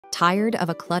Tired of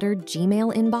a cluttered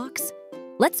Gmail inbox?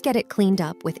 Let's get it cleaned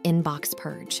up with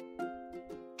InboxPurge.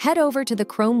 Head over to the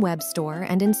Chrome Web Store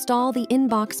and install the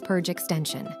InboxPurge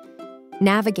extension.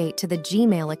 Navigate to the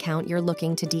Gmail account you're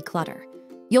looking to declutter.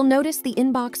 You'll notice the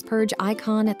InboxPurge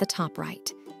icon at the top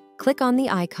right. Click on the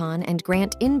icon and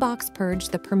grant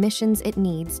InboxPurge the permissions it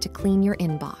needs to clean your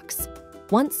inbox.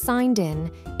 Once signed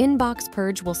in,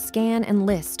 InboxPurge will scan and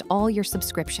list all your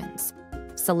subscriptions.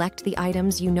 Select the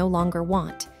items you no longer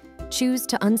want. Choose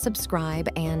to unsubscribe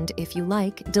and, if you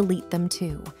like, delete them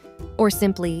too. Or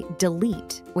simply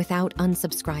delete without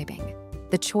unsubscribing.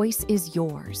 The choice is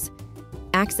yours.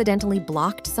 Accidentally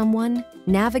blocked someone?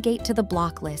 Navigate to the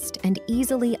block list and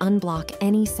easily unblock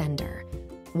any sender.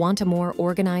 Want a more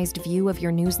organized view of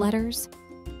your newsletters?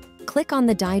 Click on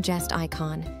the digest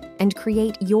icon and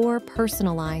create your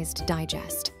personalized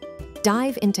digest.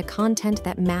 Dive into content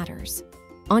that matters,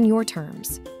 on your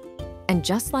terms. And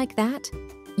just like that,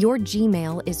 your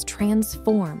Gmail is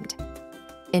transformed.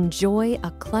 Enjoy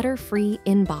a clutter-free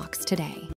inbox today.